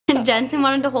Jensen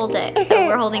wanted to hold it, so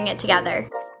we're holding it together.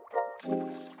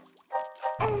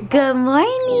 Good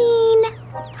morning.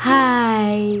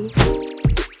 Hi.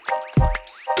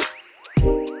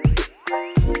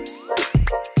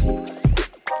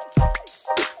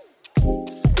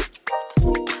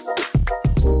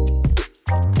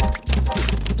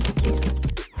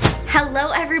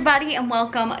 Hello everybody and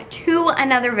welcome to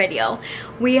another video.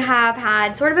 We have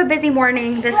had sort of a busy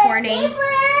morning this morning.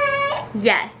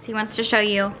 Yes, he wants to show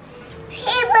you.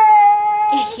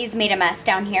 He's made a mess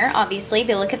down here, obviously, if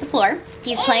you look at the floor.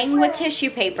 He's playing with tissue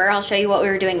paper. I'll show you what we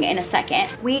were doing in a second.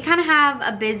 We kind of have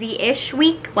a busy-ish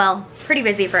week. Well, pretty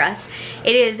busy for us.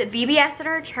 It is VBS at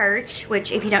our church,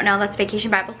 which if you don't know, that's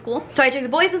Vacation Bible School. So I took the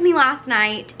boys with me last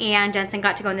night and Jensen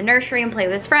got to go in the nursery and play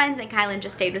with his friends, and Kylan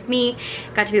just stayed with me.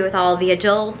 Got to be with all the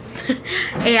adults.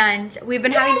 And we've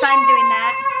been having fun doing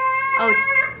that. Oh,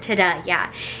 today,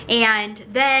 yeah. And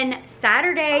then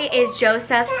Saturday is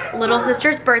Joseph's little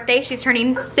sister's birthday. She's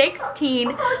turning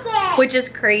 16, which is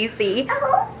crazy.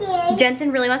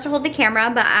 Jensen really wants to hold the camera,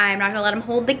 but I'm not gonna let him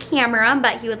hold the camera,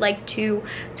 but he would like to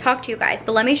talk to you guys.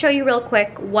 But let me show you real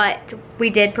quick what we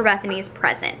did for Bethany's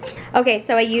present. Okay,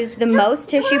 so I used the most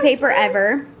tissue paper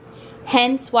ever,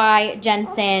 hence why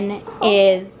Jensen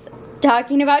is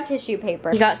talking about tissue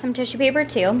paper. You got some tissue paper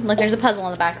too. Look, there's a puzzle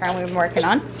in the background we've been working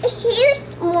on. Here's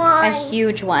one. A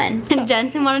huge one.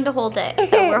 Jensen wanted to hold it,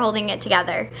 so we're holding it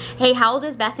together. Hey, how old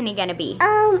is Bethany gonna be?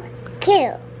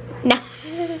 2. No,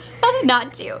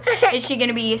 not 2. Is she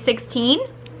gonna be 16?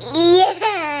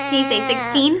 Yeah. Can you say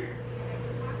 16?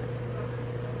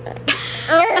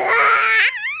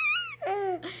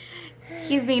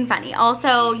 He's being funny.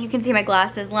 Also, you can see my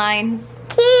glasses lines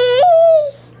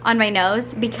on my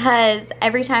nose because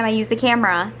every time I use the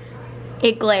camera,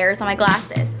 it glares on my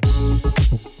glasses.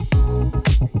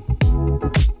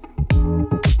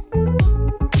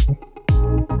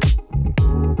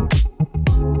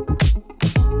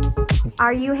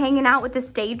 Are you hanging out with the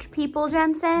stage people,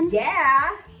 Jensen?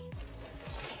 Yeah.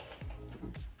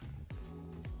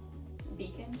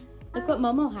 Beacon. Look what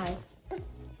Momo has. Do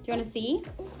you want to see?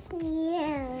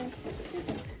 Yeah.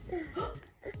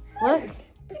 Look.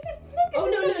 Oh,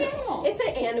 no. It's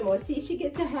an animal. See, she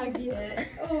gets to hug it.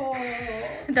 Oh.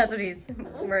 That's what he's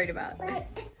worried about.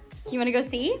 You want to go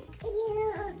see?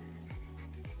 Yeah.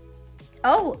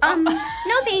 Oh,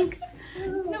 no thanks.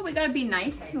 No, we gotta be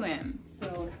nice to him.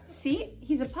 So, see,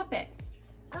 he's a puppet.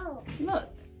 Oh. Look,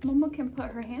 Momo can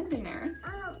put her hand in there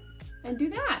and do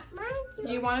that.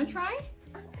 Do you want to try?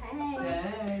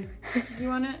 Okay. You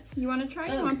wanna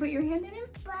try? You wanna put your hand in him?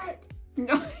 But.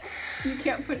 No, you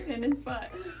can't put it in his butt.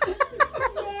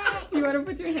 You wanna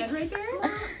put your hand right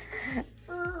there?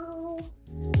 Oh.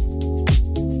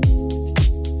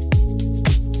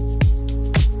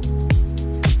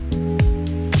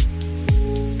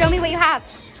 Show me what you have.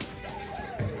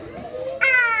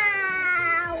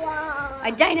 Ow.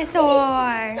 A dinosaur.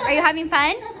 Are you having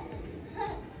fun?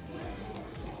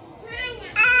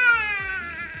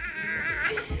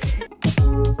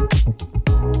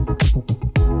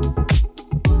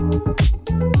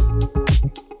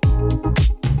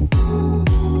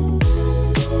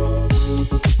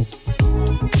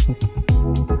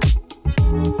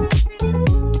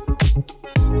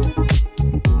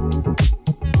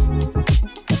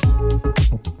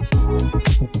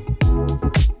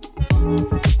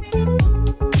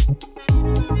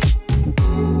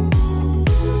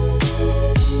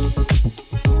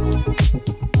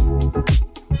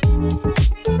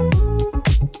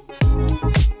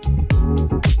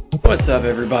 What's up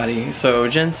everybody? So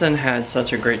Jensen had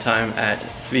such a great time at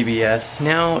VBS.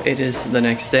 Now it is the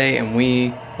next day and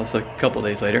also a couple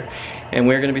days later, and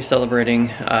we're gonna be celebrating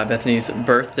Bethany's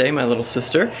birthday, my little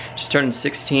sister. She's turning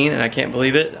 16 and I can't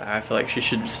believe it. I feel like she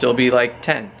should still be like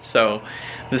 10. So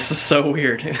this is so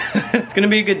weird. It's gonna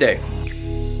be a good day.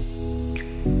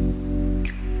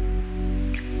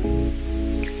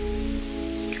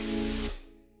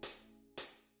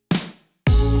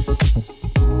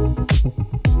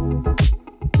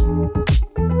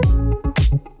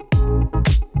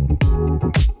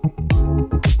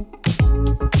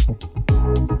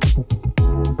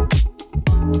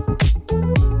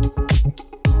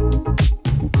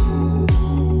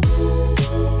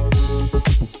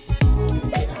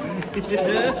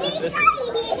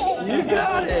 You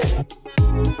got it.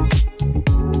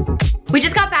 We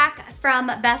just got back from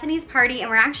Bethany's party and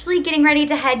we're actually getting ready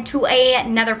to head to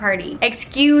another party.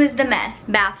 Excuse the mess,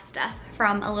 bath stuff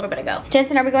from a little bit ago.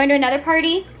 Jensen, are we going to another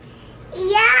party?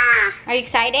 Yeah. Are you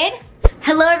excited?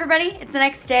 Hello everybody, it's the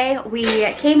next day. We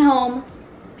came home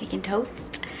making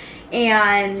toast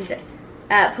and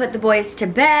put the boys to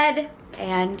bed.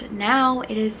 And now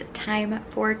it is time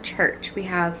for church. We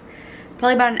have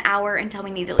probably about an hour until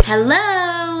we need to leave.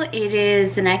 Hello, it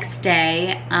is the next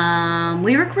day.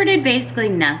 We recorded basically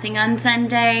nothing on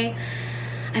Sunday.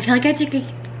 I feel like I took a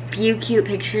few cute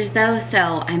pictures though, so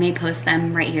I may post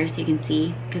them right here so you can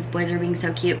see, because boys are being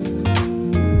so cute.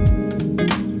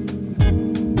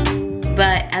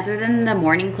 But other than the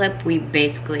morning clip, we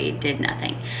basically did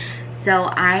nothing. So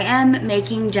I am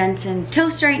making Jensen's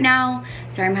toast right now.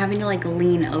 Sorry, I'm having to like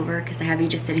lean over because I have you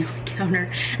just sitting on the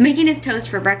counter. I'm making his toast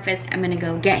for breakfast. I'm gonna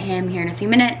go get him here in a few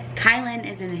minutes. Kylan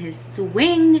is in his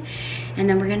swing, and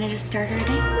then we're gonna just start our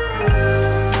day.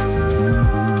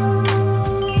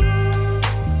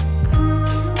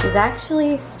 He's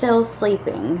actually still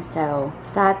sleeping, so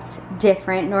that's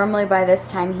different. Normally by this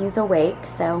time he's awake,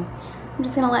 so I'm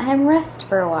just gonna let him rest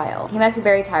for a while. He must be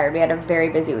very tired. We had a very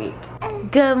busy week.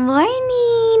 Good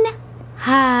morning.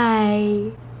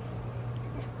 Hi.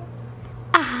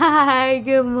 Hi,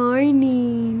 good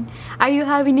morning. Are you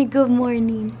having a good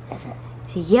morning?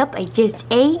 So, yep, I just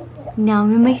ate. Now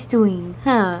I'm in my swing,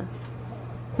 huh?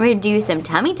 We're gonna do some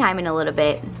tummy time in a little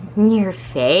bit. Your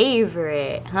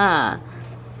favorite, huh?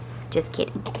 Just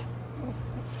kidding.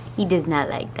 He does not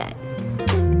like that.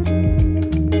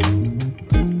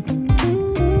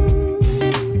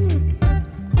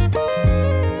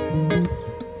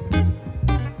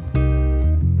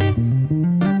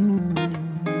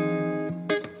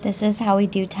 This is how we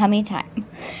do tummy time.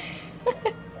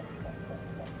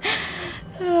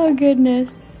 Oh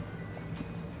goodness.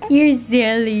 You're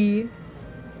silly.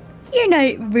 You're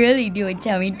not really doing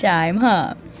tummy time,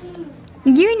 huh?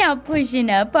 You're not pushing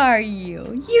up, are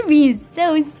you? You're being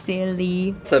so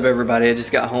silly. What's up everybody? I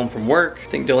just got home from work. I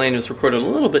think Delaine just recorded a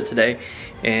little bit today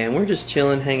and we're just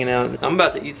chilling, hanging out. I'm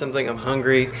about to eat something. I'm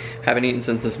hungry. Haven't eaten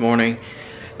since this morning.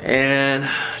 And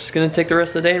I'm just gonna take the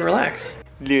rest of the day and relax.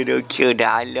 Little kid,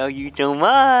 I love you so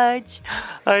much.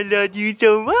 I love you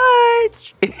so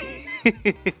much.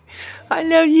 I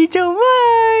love you so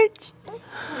much.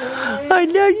 I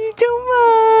love you so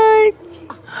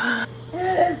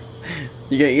much.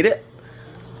 You gonna eat it?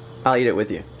 I'll eat it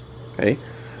with you. Ready?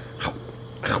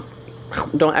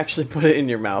 Don't actually put it in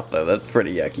your mouth though. That's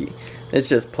pretty yucky. It's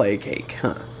just play cake,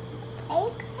 huh?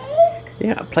 Play cake?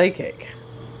 Yeah, play cake.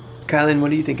 Kylan, what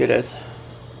do you think it is?